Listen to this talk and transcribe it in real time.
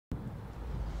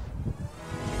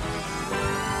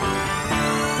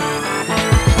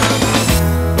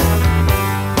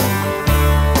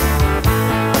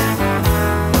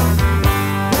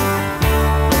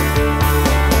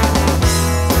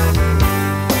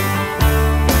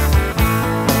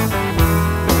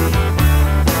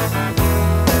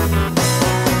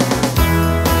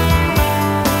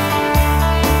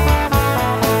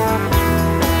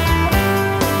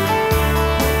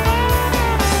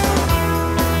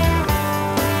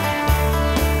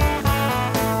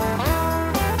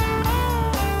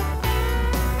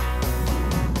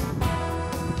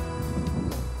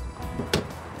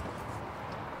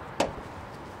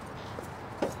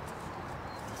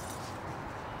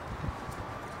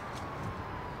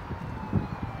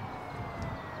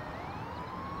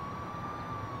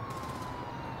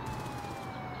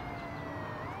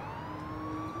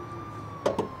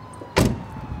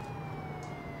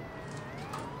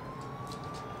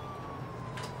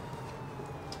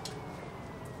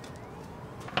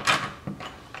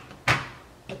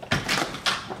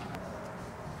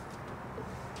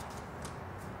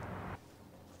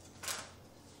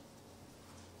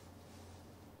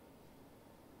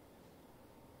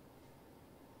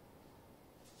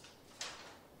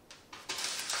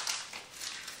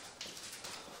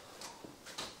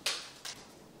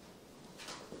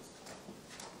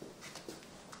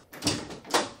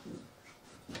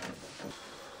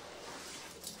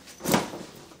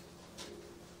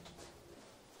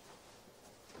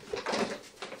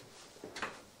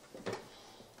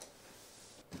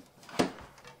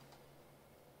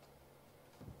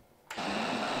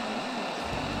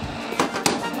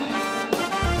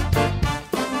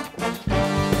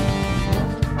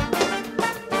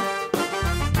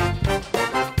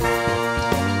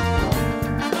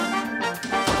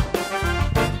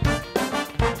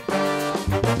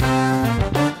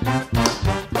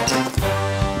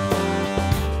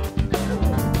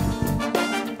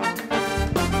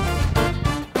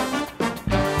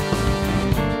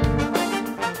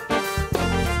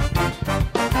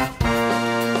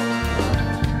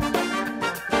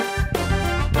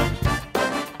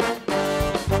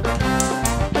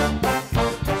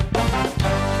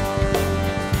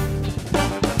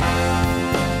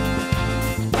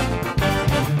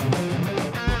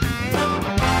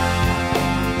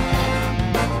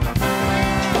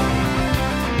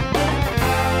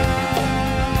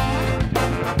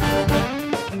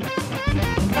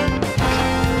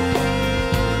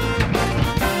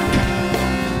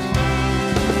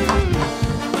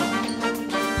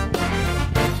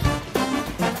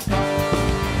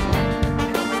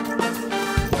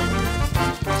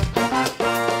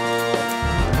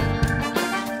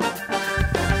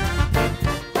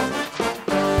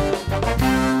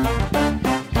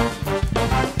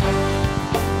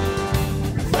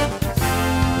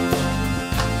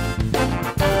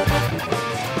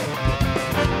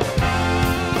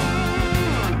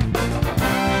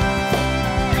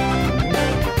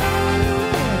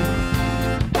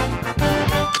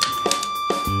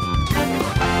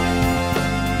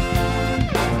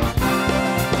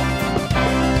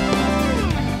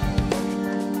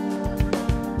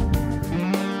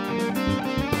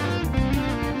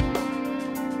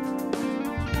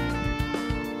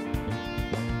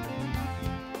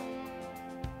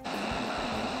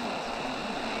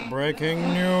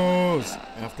Breaking news!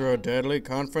 After a deadly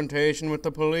confrontation with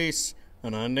the police,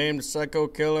 an unnamed psycho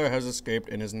killer has escaped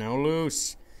and is now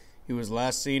loose. He was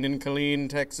last seen in Killeen,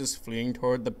 Texas, fleeing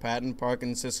toward the Patton Park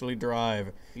and Sicily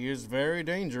Drive. He is very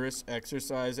dangerous.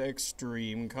 Exercise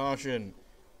extreme caution.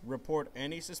 Report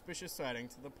any suspicious sighting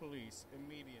to the police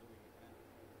immediately.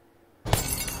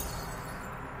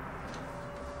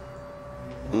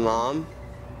 Mom?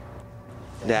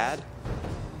 Dad?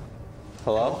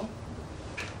 Hello?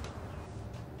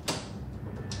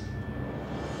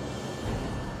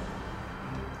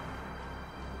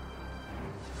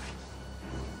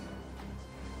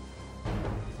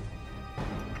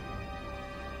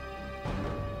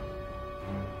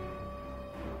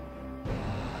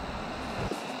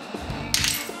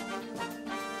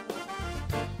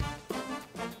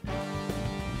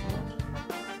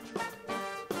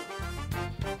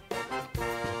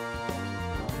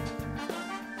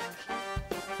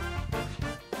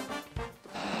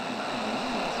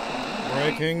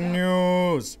 Breaking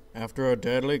news! After a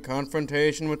deadly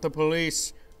confrontation with the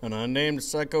police, an unnamed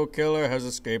psycho killer has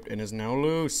escaped and is now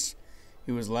loose.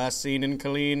 He was last seen in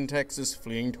Killeen, Texas,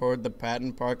 fleeing toward the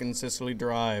Patton Park and Sicily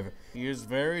Drive. He is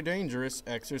very dangerous.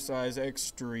 Exercise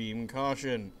extreme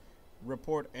caution.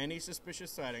 Report any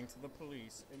suspicious sighting to the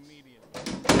police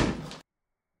immediately.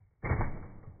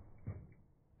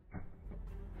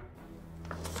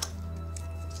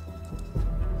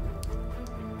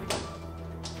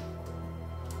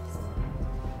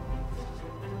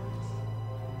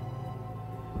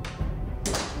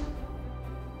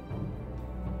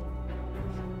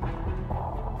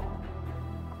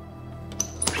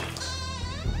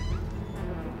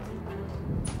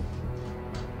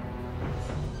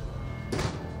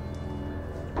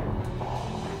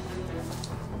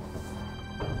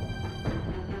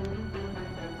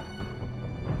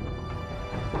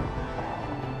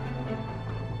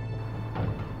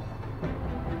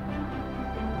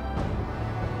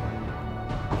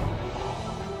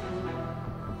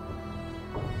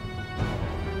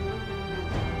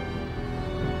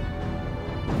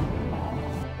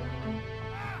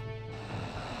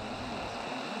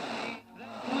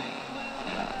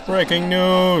 Breaking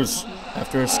news!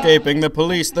 After escaping the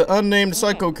police, the unnamed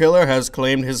psycho killer has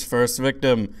claimed his first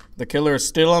victim. The killer is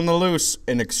still on the loose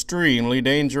and extremely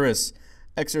dangerous.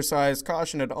 Exercise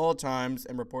caution at all times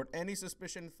and report any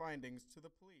suspicious findings to the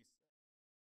police.